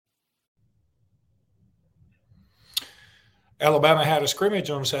Alabama had a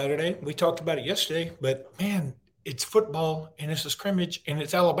scrimmage on Saturday. We talked about it yesterday, but man, it's football and it's a scrimmage and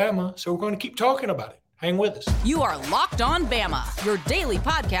it's Alabama, so we're going to keep talking about it. Hang with us. You are Locked On Bama, your daily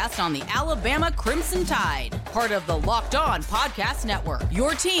podcast on the Alabama Crimson Tide, part of the Locked On Podcast Network,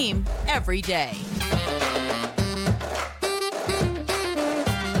 your team every day.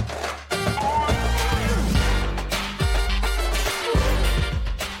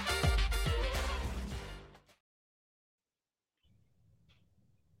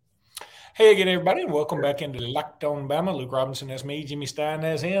 Hey again, everybody, and welcome back into Locked On Bama. Luke Robinson, that's me. Jimmy Stein,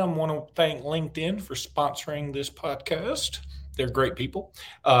 that's him. Want to thank LinkedIn for sponsoring this podcast. They're great people.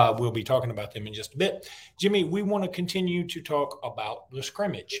 We'll be talking about them in just a bit. Jimmy, we want to continue to talk about the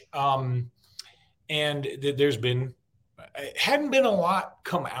scrimmage. There's been, it hadn't been a lot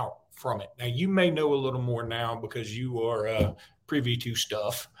come out from it. Now, you may know a little more now because you are privy to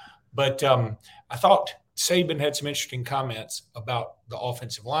stuff, but I thought Saban had some interesting comments about the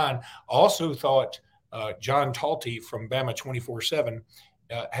offensive line. I also thought John Talty from Bama 24/7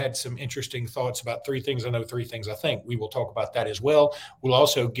 had some interesting thoughts about three things I know, three things I think. We will talk about that as well. We'll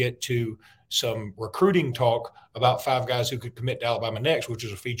also get to some recruiting talk about five guys who could commit to Alabama next, which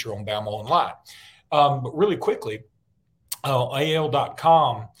is a feature on Bama Online. But really quickly,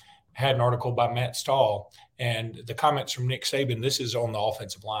 AL.com had an article by Matt Stahl, and the comments from Nick Saban, this is on the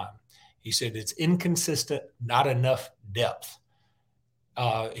offensive line. He said, it's inconsistent, not enough depth.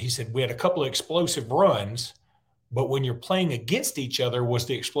 He said, we had a couple of explosive runs, but when you're playing against each other, was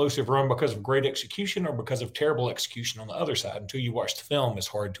the explosive run because of great execution or because of terrible execution on the other side? Until you watch the film, it's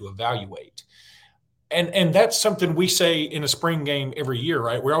hard to evaluate. And that's something we say in a spring game every year,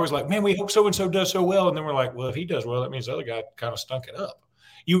 right? We're always like, man, we hope so-and-so does so well. And then we're like, well, if he does well, that means the other guy kind of stunk it up.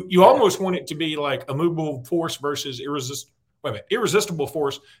 You almost want it to be like a movable force versus irresistible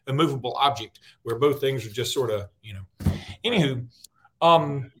force, a movable object, where both things are just sort of, Anywho,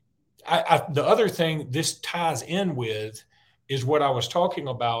 the other thing this ties in with is what I was talking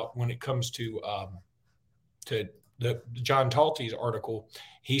about when it comes to the John Talty's article.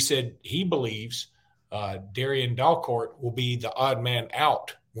 He said he believes Darian Dalcourt will be the odd man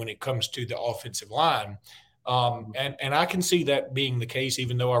out when it comes to the offensive line. And I can see that being the case,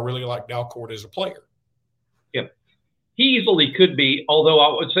 even though I really like Dalcourt as a player. Yeah. He easily could be, although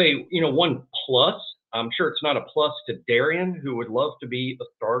I would say, one plus. I'm sure it's not a plus to Darian, who would love to be a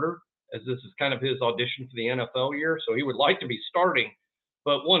starter, as this is kind of his audition for the NFL year. So he would like to be starting.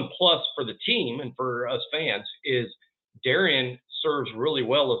 But one plus for the team and for us fans is Darian serves really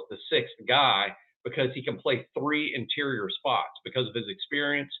well as the sixth guy because he can play three interior spots because of his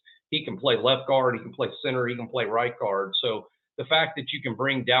experience. He can play left guard, he can play center, he can play right guard. So the fact that you can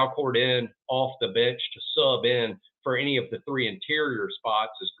bring Dalcourt in off the bench to sub in for any of the three interior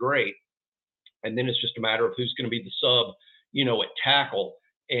spots is great. And then it's just a matter of who's going to be the sub, at tackle.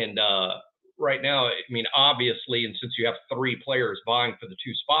 And right now, obviously, and since you have three players vying for the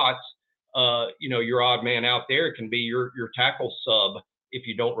two spots, your odd man out there can be your tackle sub if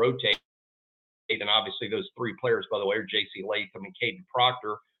you don't rotate. And obviously those three players, by the way, are J.C. Latham and Caden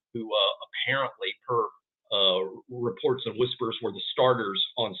Proctor, who apparently, per reports and whispers, were the starters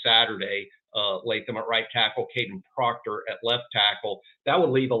on Saturday. Latham at right tackle, Caden Proctor at left tackle. That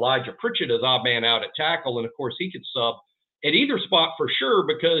would leave Elijah Pritchett as odd man out at tackle. And of course, he could sub at either spot for sure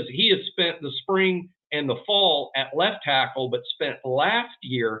because he has spent the spring and the fall at left tackle, but spent last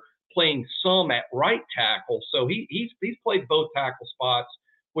year playing some at right tackle. So he's played both tackle spots,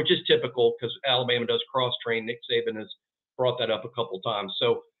 which is typical because Alabama does cross train. Nick Saban has brought that up a couple of times.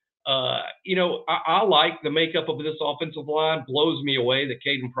 So I like the makeup of this offensive line. Blows me away that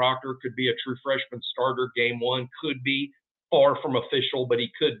Caden Proctor could be a true freshman starter game one. Could be far from official, but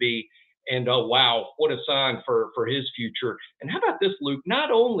he could be. And wow, what a sign for his future. And how about this, Luke? Not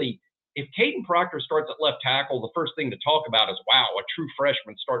only if Caden Proctor starts at left tackle, the first thing to talk about is, wow, a true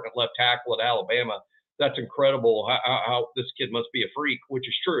freshman starting at left tackle at Alabama. That's incredible. How this kid must be a freak, which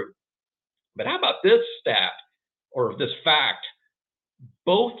is true. But how about this stat or this fact?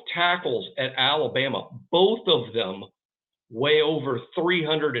 Both tackles at Alabama, both of them weigh over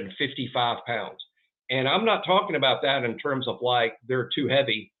 355 pounds. And I'm not talking about that in terms of like they're too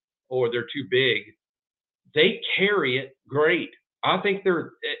heavy or they're too big. They carry it great. I think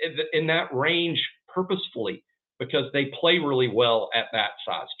they're in that range purposefully because they play really well at that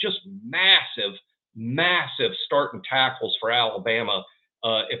size. Just massive starting tackles for Alabama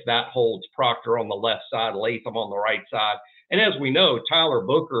if that holds. Proctor on the left side, Latham on the right side. And as we know, Tyler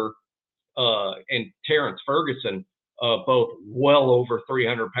Booker and Terrence Ferguson, both well over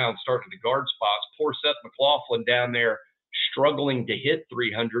 300 pounds starting to guard spots. Poor Seth McLaughlin down there struggling to hit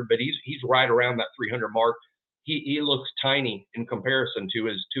 300, but he's right around that 300 mark. he looks tiny in comparison to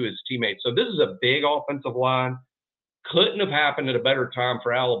his teammates. So this is a big offensive line. Couldn't have happened at a better time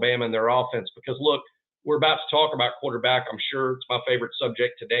for Alabama and their offense, because look, we're about to talk about quarterback. I'm sure it's my favorite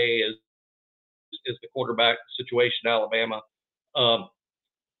subject today is the quarterback situation in Alabama.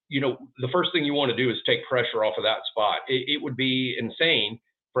 The first thing you want to do is take pressure off of that spot. It would be insane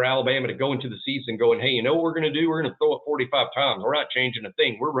for Alabama to go into the season going, hey, you know what we're going to do? We're going to throw it 45 times. We're not changing a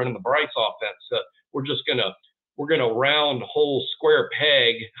thing. We're running the Bryce offense. We're going to round hole square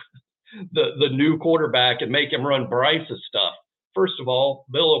peg the new quarterback and make him run Bryce's stuff. First of all,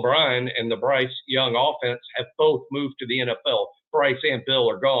 Bill O'Brien and the Bryce Young offense have both moved to the NFL. Bryce and Bill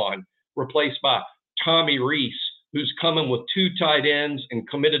are gone, replaced by Tommy Reese, who's coming with 2 tight ends and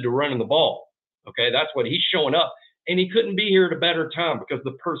committed to running the ball. Okay, that's what he's showing up. And he couldn't be here at a better time because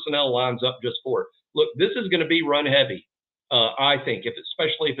the personnel lines up just for it. Look, this is going to be run heavy, I think,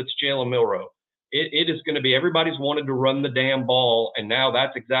 especially if it's Jalen Milroe. It is going to be, everybody's wanted to run the damn ball, and now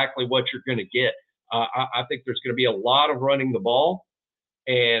that's exactly what you're going to get. I think there's going to be a lot of running the ball,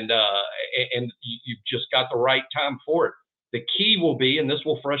 and you've just got the right time for it. The key will be, and this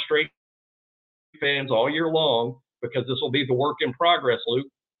will frustrate fans all year long, because this will be the work in progress,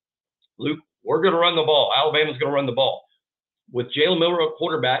 Luke, we're going to run the ball. Alabama's going to run the ball. With Jalen Milroe at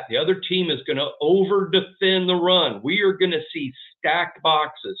quarterback, the other team is going to over-defend the run. We are going to see stacked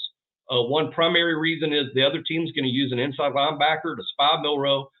boxes. One primary reason is the other team's going to use an inside linebacker to spy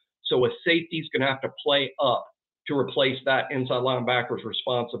Milroe, so a safety's going to have to play up to replace that inside linebacker's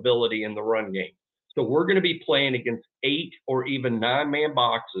responsibility in the run game. So we're going to be playing against 8 or even 9-man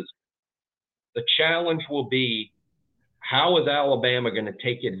boxes. The challenge will be, how is Alabama going to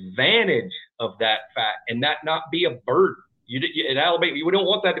take advantage of that fact and that not be a burden? At Alabama, we don't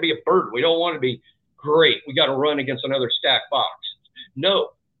want that to be a burden. We don't want to be, great, we got to run against another stacked box. No.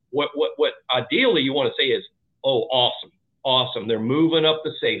 What ideally you want to say is, oh, awesome. They're moving up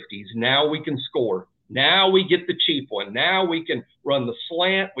the safeties. Now we can score. Now we get the cheap one. Now we can run the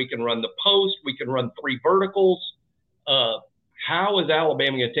slant. We can run the post. We can run 3 verticals. How is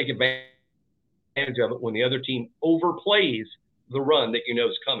Alabama going to take advantage of it when the other team overplays the run that you know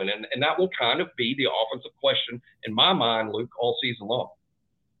is coming? And that will kind of be the offensive question in my mind, Luke, all season long.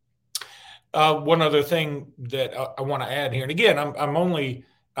 One other thing that I want to add here, and again,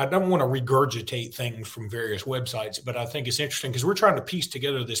 I don't want to regurgitate things from various websites, but I think it's interesting because we're trying to piece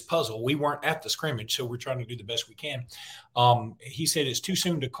together this puzzle. We weren't at the scrimmage, so we're trying to do the best we can. He said it's too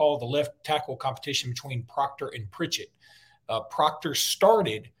soon to call the left tackle competition between Proctor and Pritchett. Proctor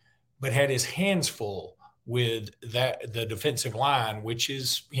started, but had his hands full with the defensive line, which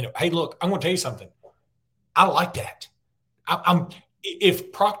is, hey, look, I'm going to tell you something. I like that.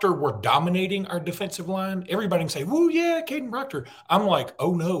 If Proctor were dominating our defensive line, everybody can say, "Woo, yeah, Caden Proctor." I'm like,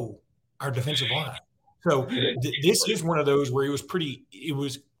 "Oh no, our defensive line." So this is one of those where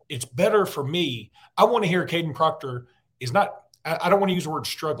it's better for me. I want to hear Caden Proctor is not. I don't want to use the word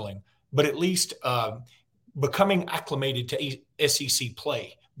struggling, but at least becoming acclimated to SEC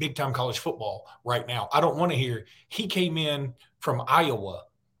play, big time college football right now. I don't want to hear he came in from Iowa,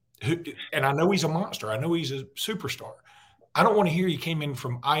 and I know he's a monster. I know he's a superstar. I don't want to hear he came in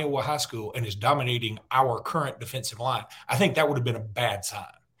from Iowa high school and is dominating our current defensive line. I think that would have been a bad sign.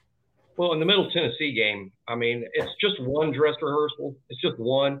 Well, in the Middle Tennessee game, I mean, it's just one dress rehearsal. It's just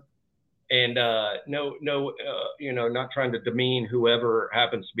one. And not trying to demean whoever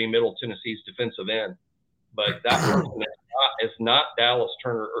happens to be Middle Tennessee's defensive end. But that person is not Dallas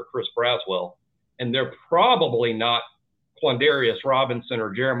Turner or Chris Braswell. And they're probably not Quandarius Robinson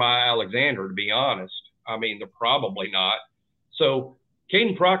or Jeremiah Alexander, to be honest. I mean, they're probably not. So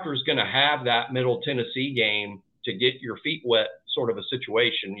Caden Proctor is going to have that Middle Tennessee game to get your feet wet sort of a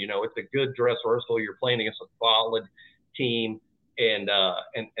situation. It's a good dress rehearsal. You're playing against a solid team. And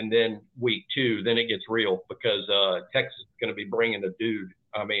then week 2, then it gets real because Texas is going to be bringing a dude.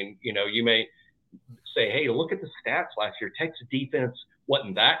 I mean, you may say, hey, look at the stats last year. Texas defense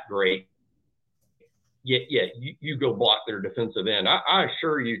wasn't that great. Yeah, you go block their defensive end. I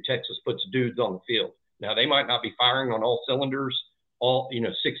assure you Texas puts dudes on the field. Now, they might not be firing on all cylinders,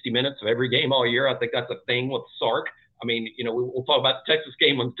 60 minutes of every game all year. I think that's a thing with Sark. I mean, we'll talk about the Texas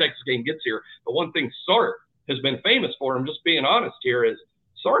game when the Texas game gets here. But one thing Sark has been famous for, I'm just being honest here, is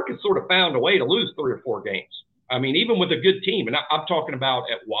Sark has sort of found a way to lose 3 or 4 games. I mean, even with a good team. And I'm talking about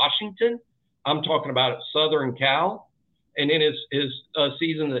at Washington. I'm talking about at Southern Cal. And in his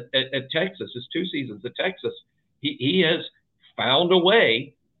season at Texas, his 2 seasons at Texas, he has found a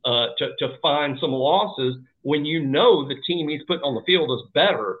way to find some losses when the team he's putting on the field is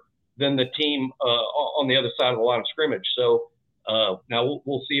better than the team on the other side of the line of scrimmage. So Now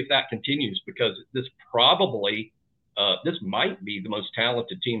we'll see if that continues, because this probably this might be the most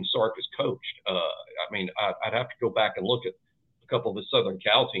talented team Sark has coached. I mean, I'd have to go back and look at a couple of the Southern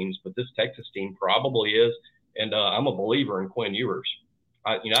Cal teams, but this Texas team probably is. And I'm a believer in Quinn Ewers.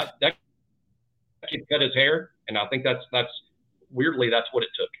 That kid cut his hair, and I think that's weirdly that's what it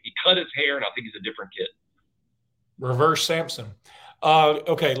took. He cut his hair, and I think he's a different kid. Reverse Sampson.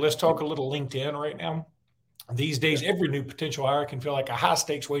 Okay, let's talk a little LinkedIn right now. These days, every new potential hire can feel like a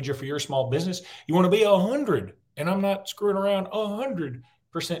high-stakes wager for your small business. You want to be 100, and I'm not screwing around, 100%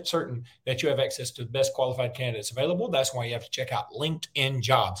 certain that you have access to the best qualified candidates available. That's why you have to check out LinkedIn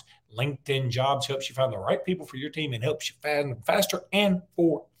Jobs. LinkedIn Jobs helps you find the right people for your team and helps you find them faster and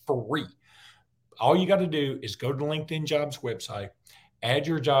for free. All you got to do is go to the LinkedIn Jobs website, add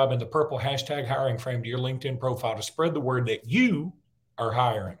your job in the purple hashtag hiring frame to your LinkedIn profile to spread the word that you are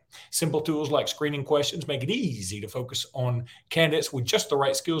hiring. Simple tools like screening questions make it easy to focus on candidates with just the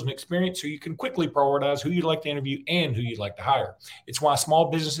right skills and experience, so you can quickly prioritize who you'd like to interview and who you'd like to hire. It's why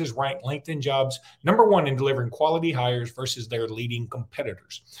small businesses rank LinkedIn Jobs #1 in delivering quality hires versus their leading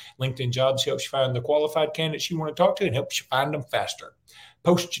competitors. LinkedIn Jobs helps you find the qualified candidates you want to talk to and helps you find them faster.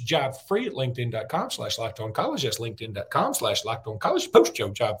 Post your job free at linkedin.com/lockedoncollege. That's linkedin.com/lockedoncollege. Post your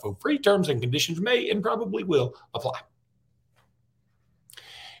job for free. Terms and conditions may and probably will apply.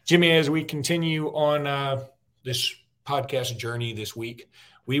 Jimmy, as we continue on this podcast journey this week,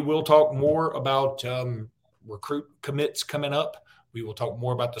 we will talk more about recruit commits coming up. We will talk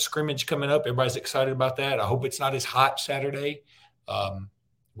more about the scrimmage coming up. Everybody's excited about that. I hope it's not as hot Saturday.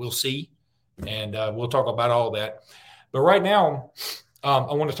 We'll see. And we'll talk about all that. But right now,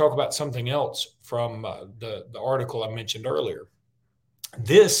 I want to talk about something else from the article I mentioned earlier.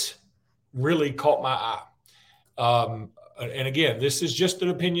 This really caught my eye. And again, this is just an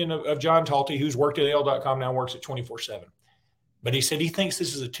opinion of John Talty, who's worked at AL.com, now works at 24/7. But he said he thinks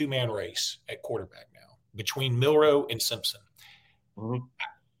this is a two-man race at quarterback now between Milroe and Simpson. Mm-hmm.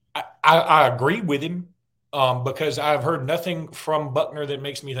 I agree with him because I've heard nothing from Buckner that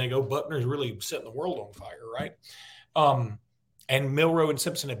makes me think, Buckner's really setting the world on fire, right? And Milroe and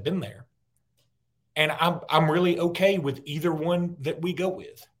Simpson have been there. And I'm really okay with either one that we go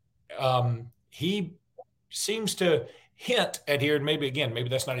with. He seems to hint at here, and maybe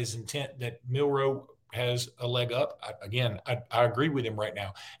that's not his intent, that Milroe has a leg up. I agree with him right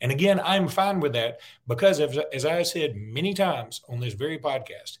now. And again, I'm fine with that because as I said many times on this very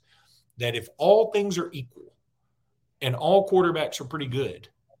podcast, that if all things are equal and all quarterbacks are pretty good,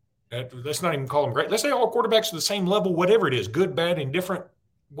 let's not even call them great. Let's say all quarterbacks are the same level, whatever it is, good, bad, indifferent,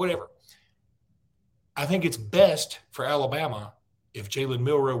 whatever. I think it's best for Alabama if Jalen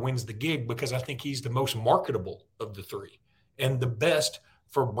Milroe wins the gig, because I think he's the most marketable of the three and the best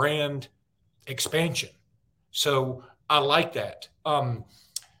for brand expansion. So I like that.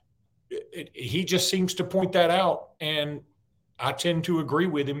 He just seems to point that out, and I tend to agree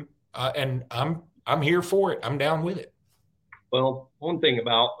with him. And I'm here for it. I'm down with it. Well, one thing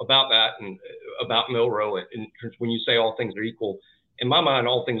about that and about Milroe, and when you say all things are equal, in my mind,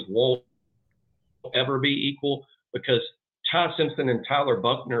 all things won't ever be equal, because Ty Simpson and Tyler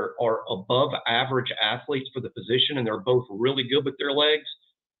Buckner are above average athletes for the position, and they're both really good with their legs.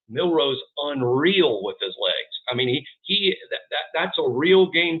 Milroe's unreal with his legs. I mean, that's a real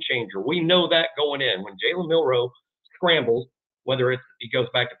game changer. We know that going in. When Jalen Milroe scrambles, whether it's he goes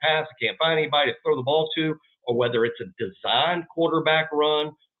back to pass, he can't find anybody to throw the ball to, or whether it's a designed quarterback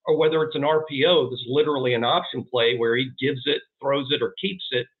run, or whether it's an RPO that's literally an option play where he gives it, throws it, or keeps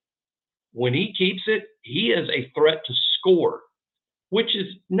it. When he keeps it, he is a threat to score, which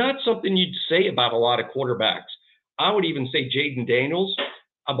is not something you'd say about a lot of quarterbacks. I would even say Jaden Daniels.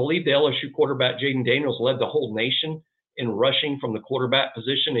 I believe the LSU quarterback, Jaden Daniels, led the whole nation in rushing from the quarterback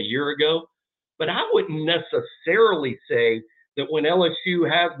position a year ago. But I wouldn't necessarily say that when LSU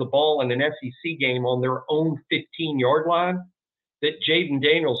has the ball in an SEC game on their own 15-yard line, that Jaden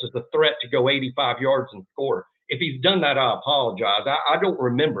Daniels is a threat to go 85 yards and score. If he's done that, I apologize. I don't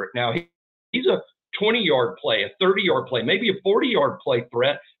remember it. Now, he's a 20-yard play, a 30-yard play, maybe a 40-yard play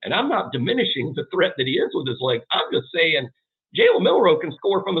threat, and I'm not diminishing the threat that he is with his legs. I'm just saying Jalen Milroe can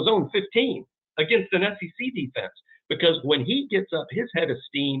score from his own 15 against an SEC defense, because when he gets up his head of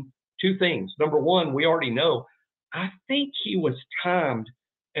steam, two things. Number one, we already know, I think he was timed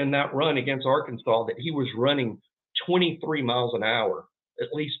in that run against Arkansas that he was running 23 miles an hour,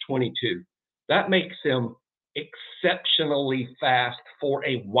 at least 22. That makes him exceptionally fast for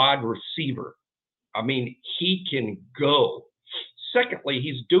a wide receiver. I mean, he can go. Secondly,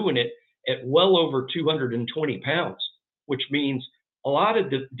 he's doing it at well over 220 pounds, which means a lot of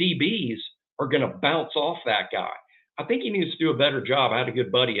the DBs are going to bounce off that guy. I think he needs to do a better job. I had a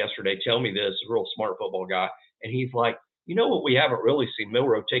good buddy yesterday tell me this, a real smart football guy, and he's like, what we haven't really seen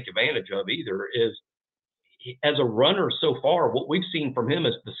Milroe take advantage of either is as a runner so far, what we've seen from him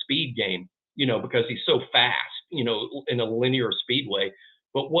is the speed game, because he's so fast, in a linear speedway.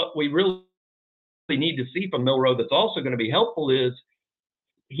 But what we really need to see from Milroe that's also going to be helpful is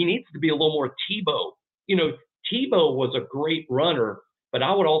he needs to be a little more Tebow. Tebow was a great runner, but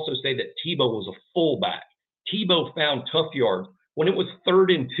I would also say that Tebow was a fullback. Tebow found tough yards. When it was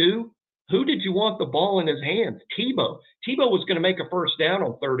 3rd and 2, who did you want the ball in his hands? Tebow. Tebow was going to make a first down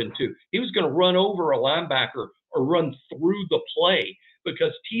on 3rd and 2. He was going to run over a linebacker or run through the play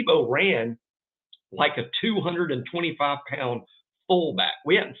because Tebow ran like a 225-pound fullback.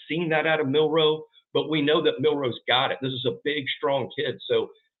 We haven't seen that out of Milroe, but we know that Milroe's got it. This is a big, strong kid. So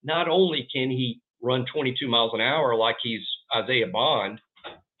not only can he run 22 miles an hour like he's Isaiah Bond,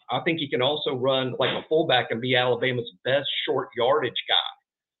 I think he can also run like a fullback and be Alabama's best short yardage guy.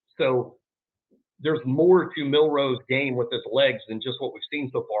 So there's more to Milroe's game with his legs than just what we've seen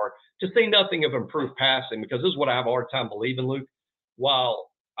so far, to say nothing of improved passing, because this is what I have a hard time believing, Luke. While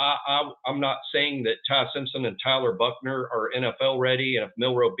I'm not saying that Ty Simpson and Tyler Buckner are NFL ready, and if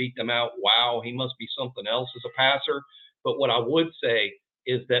Milroe beat them out, wow, he must be something else as a passer. But what I would say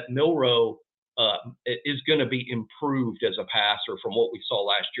is that Milroe is going to be improved as a passer from what we saw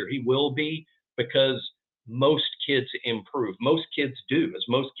last year. He will be, because most kids improve. Most kids do. As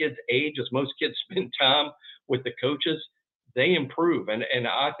most kids age, as most kids spend time with the coaches, they improve. And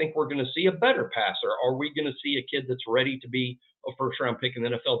I think we're going to see a better passer. Are we going to see a kid that's ready to be a first-round pick in the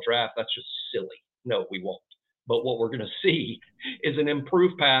NFL draft? That's just silly. No, we won't. But what we're going to see is an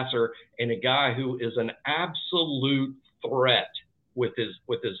improved passer and a guy who is an absolute threat with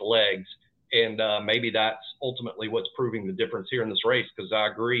his legs. And maybe that's ultimately what's proving the difference here in this race, because I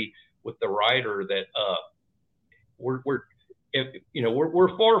agree with the writer that we're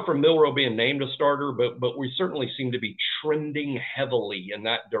far from Milroe being named a starter, but we certainly seem to be trending heavily in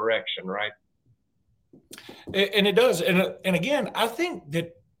that direction, right? And it does. And again, I think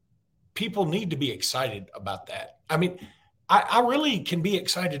that people need to be excited about that. I mean, I really can be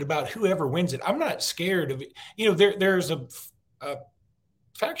excited about whoever wins it. I'm not scared of it. There's a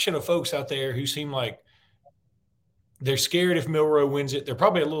faction of folks out there who seem like they're scared if Milroe wins it. They're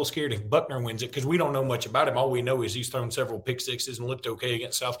probably a little scared if Buckner wins it, because we don't know much about him. All we know is he's thrown several pick sixes and looked okay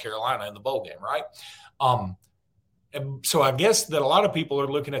against South Carolina in the bowl game, right? And so I guess that a lot of people are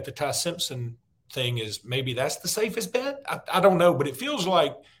looking at the Ty Simpson thing as maybe that's the safest bet. I don't know, but it feels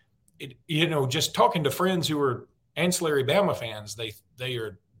like just talking to friends who are ancillary Bama fans, they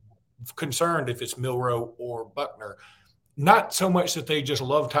are concerned if it's Milroe or Buckner. Not so much that they just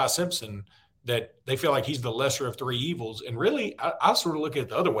love Ty Simpson, that they feel like he's the lesser of three evils. And really, I sort of look at it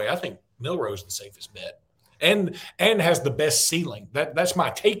the other way. I think Milroe's the safest bet and has the best ceiling. That's my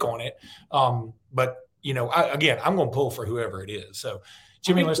take on it. But I'm going to pull for whoever it is. So,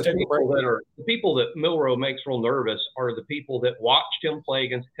 Jimmy, let's take a break. The people that Milroe makes real nervous are the people that watched him play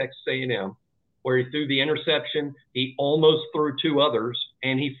against Texas A&M, where he threw the interception, he almost threw 2 others,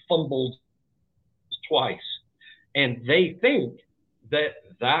 and he fumbled twice. And they think that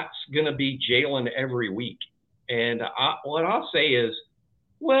that's going to be Jalen every week. And what I'll say is,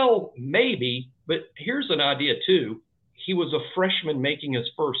 well, maybe, but here's an idea too. He was a freshman making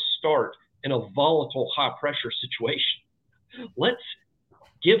his first start in a volatile, high-pressure situation. Let's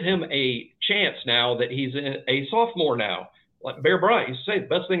give him a chance now that he's a sophomore now. Like Bear Bryant used to say, the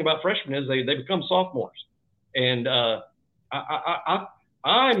best thing about freshmen is they become sophomores. And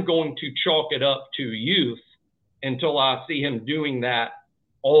I'm going to chalk it up to youth until I see him doing that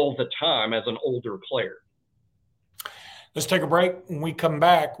all the time as an older player. Let's take a break. When we come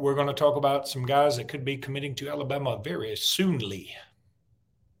back, we're going to talk about some guys that could be committing to Alabama very soonly.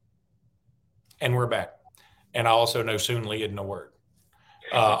 And we're back. And I also know soonly isn't a word.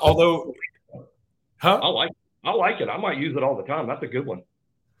 Although, I like it. I might use it all the time. That's a good one.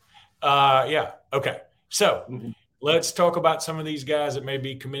 Yeah. Okay. So let's talk about some of these guys that may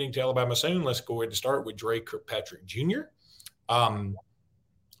be committing to Alabama soon. Let's go ahead and start with Dre Kirkpatrick Jr.,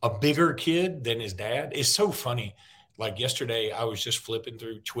 a bigger kid than his dad. It's so funny. Like yesterday, I was just flipping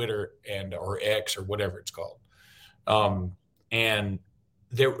through Twitter or X or whatever it's called. And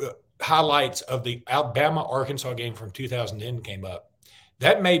there highlights of the Alabama-Arkansas game from 2010 came up.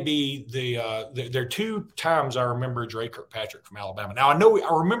 That may be there are 2 times I remember Dre Kirkpatrick from Alabama. Now,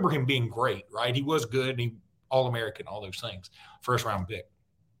 I remember him being great, right? He was good, and he All-American, all those things, first-round pick.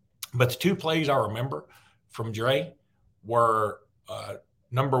 But the 2 plays I remember from Dre were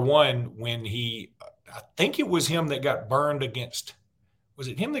number one, when I think it was him that got burned against – was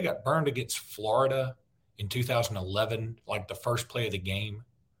it him that got burned against Florida in 2011, like the first play of the game?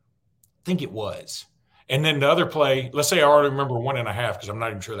 I think it was. And then the other play, let's say I already remember 1.5 because I'm not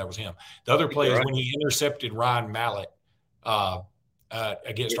even sure that was him. The other play is when he intercepted Ryan Mallett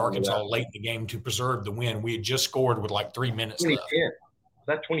against Arkansas late in the game to preserve the win. We had just scored with like 3 minutes left. Was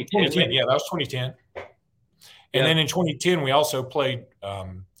that 2010? 2010, yeah, that was 2010. And then in 2010, we also played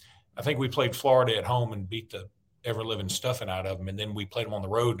I think we played Florida at home and beat the ever-living stuffing out of them. And then we played them on the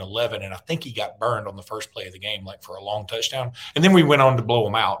road in 11, and I think he got burned on the first play of the game, like for a long touchdown. And then we went on to blow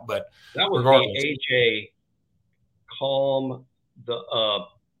them out. But that was the AJ calm the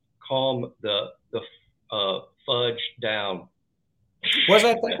fudge down. Was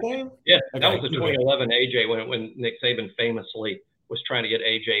that game? Yeah, that was the 2011 AJ when Nick Saban famously was trying to get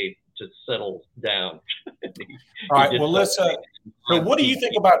AJ to settle down. All right. Well, let's. So, what do you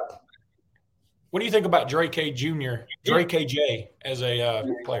think about Dre K Jr., Dre KJ as a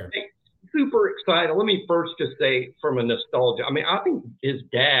player? Super excited. Let me first just say, from a nostalgia, I mean, I think his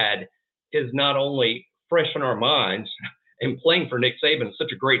dad is not only fresh in our minds, and playing for Nick Saban is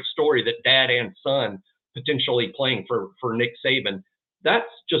such a great story that dad and son potentially playing for Nick Saban. That's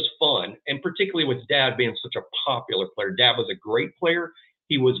just fun. And particularly with dad being such a popular player. Dad was a great player.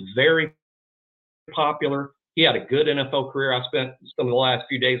 He was very popular. He had a good NFL career. I spent some of the last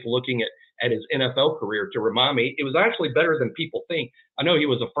few days looking at his NFL career to remind me it was actually better than people think. I know he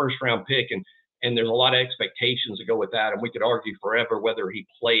was a first-round pick, and there's a lot of expectations that go with that, and we could argue forever whether he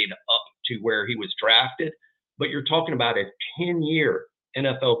played up to where he was drafted. But you're talking about a 10-year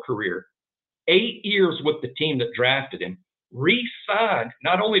NFL career, 8 years with the team that drafted him, re-signed.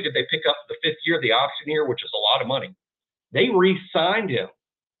 Not only did they pick up the 5th year, the option year, which is a lot of money, they re-signed him.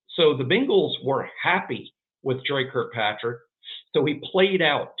 So the Bengals were happy with Dre Kirkpatrick. So he played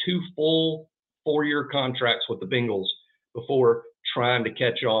out 2 full 4-year contracts with the Bengals before trying to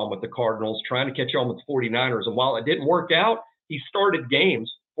catch on with the Cardinals, trying to catch on with the 49ers. And while it didn't work out, he started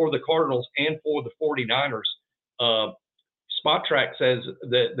games for the Cardinals and for the 49ers. Spot Track says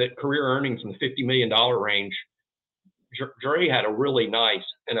that career earnings in the $50 million range. Dre had a really nice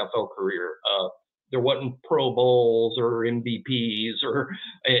NFL career. There wasn't Pro Bowls or MVPs,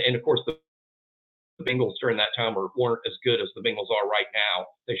 and of course the Bengals during that time weren't as good as the Bengals are right now.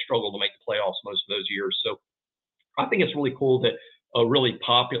 They struggled to make the playoffs most of those years. So I think it's really cool that a really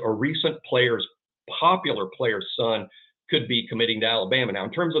popular player's son could be committing to Alabama. Now,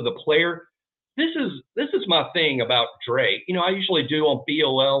 in terms of the player, this is my thing about Dre. You know, I usually do on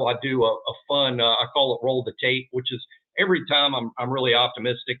BOL, I do a fun, I call it roll the tape, which is every time I'm really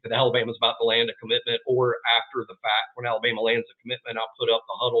optimistic that Alabama's about to land a commitment, or after the fact, when Alabama lands a commitment, I'll put up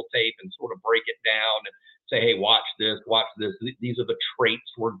the huddle tape and sort of break it down and say, hey, watch this. These are the traits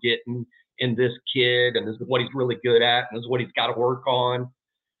we're getting in this kid, and this is what he's really good at, and this is what he's got to work on.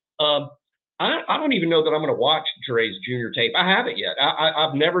 I don't even know that I'm going to watch Dre's junior tape. I haven't yet.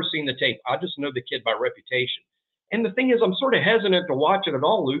 I've never seen the tape. I just know the kid by reputation. And the thing is, I'm sort of hesitant to watch it at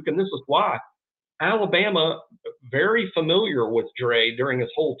all, Luke, and this is why. Alabama, very familiar with Dre during his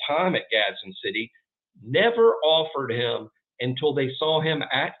whole time at Gadsden City, never offered him until they saw him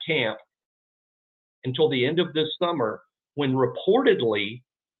at camp until the end of this summer, when reportedly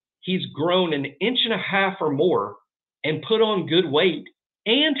he's grown 1.5 inches or more and put on good weight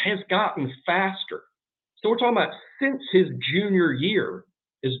and has gotten faster. So we're talking about since his junior year,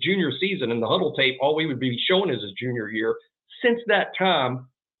 his junior season, in the huddle tape, all we would be showing is his junior year. Since that time,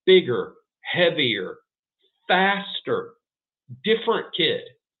 bigger, heavier, faster, different kid.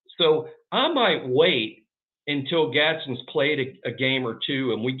 So I might wait until Gadsden's played a game or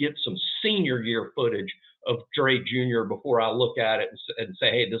two and we get some senior year footage of Dre Jr. before I look at it and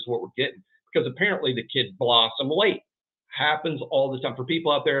say, hey, this is what we're getting. Because apparently the kid blossomed late. Happens all the time. For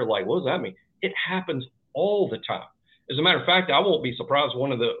people out there like, what does that mean? It happens all the time. As a matter of fact, I won't be surprised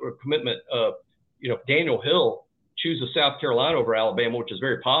one of the commitment, Daniel Hill chooses South Carolina over Alabama, which is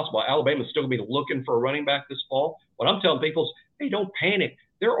very possible. Alabama's still going to be looking for a running back this fall. What I'm telling people is, hey, don't panic.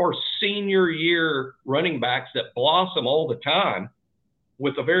 There are senior year running backs that blossom all the time,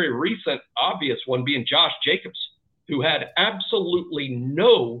 with a very recent obvious one being Josh Jacobs, who had absolutely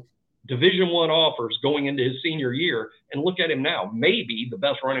no Division I offers going into his senior year, and look at him now, maybe the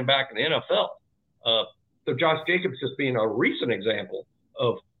best running back in the NFL. So Josh Jacobs just being a recent example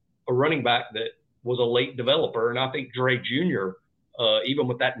of a running back that was a late developer. And I think Dre Jr., even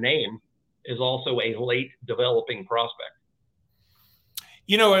with that name, is also a late developing prospect.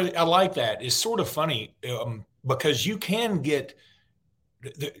 You know, I like that. It's sort of funny because you can get,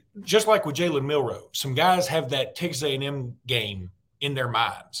 just like with Jalen Milroe, some guys have that Texas A&M game in their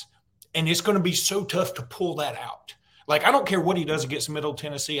minds. And it's going to be so tough to pull that out. Like, I don't care what he does against Middle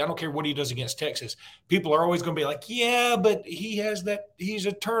Tennessee. I don't care what he does against Texas. People are always going to be like, yeah, but he's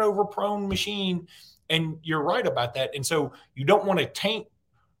a turnover prone machine. And you're right about that. And so you don't want to taint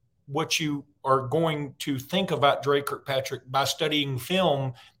what you are going to think about Dre Kirkpatrick by studying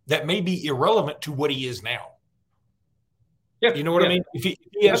film that may be irrelevant to what he is now. Yeah. You know what I mean? If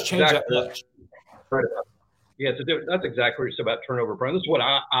he has changed that much. Right. Yeah, that's exactly what it's about, turnover prone. This is what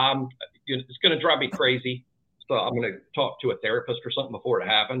I'm it's going to drive me crazy. So I'm going to talk to a therapist or something before it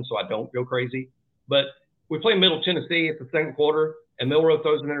happens so I don't go crazy. But we play Middle Tennessee at the second quarter and Milroe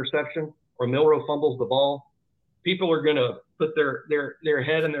throws an interception or Milroe fumbles the ball. People are going to put their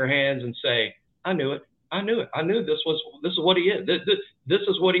head in their hands and say, I knew it. I knew this is what he is. This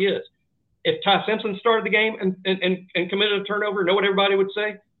is what he is. If Ty Simpson started the game and committed a turnover, you know what everybody would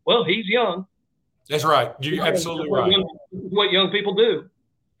say? Well, he's young. That's right. You're absolutely right. What young people do.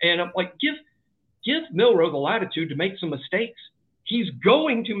 And I'm like, give Milroe the latitude to make some mistakes. He's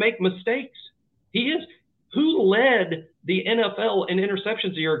going to make mistakes. He is. Who led the NFL in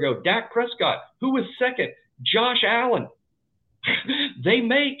interceptions a year ago? Dak Prescott. Who was second? Josh Allen. They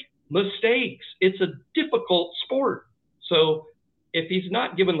make mistakes. It's a difficult sport. So if he's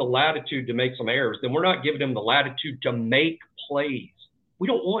not given the latitude to make some errors, then we're not giving him the latitude to make plays. We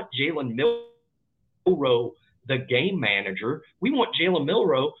don't want Jalen Milroe, the game manager. We want Jalen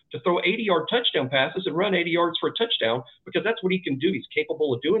Milroe to throw 80-yard touchdown passes and run 80 yards for a touchdown because that's what he can do. He's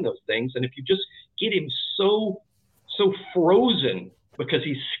capable of doing those things. And if you just get him so frozen because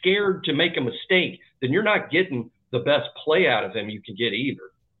he's scared to make a mistake, then you're not getting the best play out of him you can get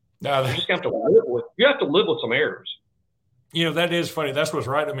either. No, you just have to live with some errors. You know, that is funny. That's what's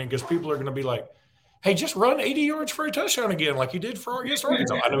right. I mean, because people are going to be like, hey, just run 80 yards for a touchdown again, like you did for against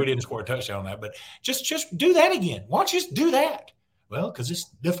Arkansas. I know he didn't score a touchdown on that, but just do that again. Why don't you just do that? Well, because it's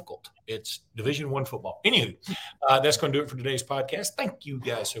difficult. It's Division I football. Anywho, that's going to do it for today's podcast. Thank you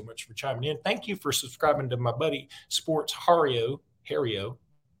guys so much for chiming in. Thank you for subscribing to my buddy Sports Hario.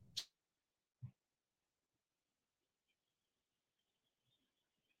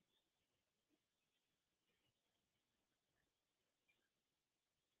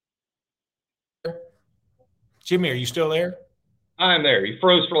 Jimmy, are you still there? I'm there. You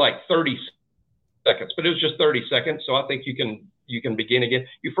froze for like 30 seconds, but it was just 30 seconds. So I think you can begin again.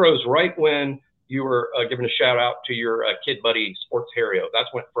 You froze right when you were giving a shout out to your kid buddy, Sports Hario. That's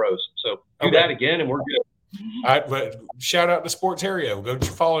when it froze. So do that again and we're good. All right, but shout out to Sports Hario. Go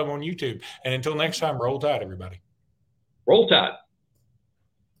follow him on YouTube. And until next time, roll tide, everybody. Roll tide.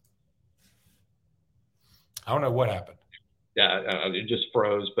 I don't know what happened. Yeah, it just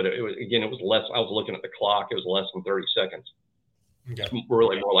froze, but it was less. I was looking at the clock. It was less than 30 seconds. Okay. It's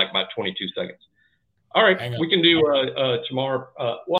really more like about 22 seconds. All right, we can do tomorrow.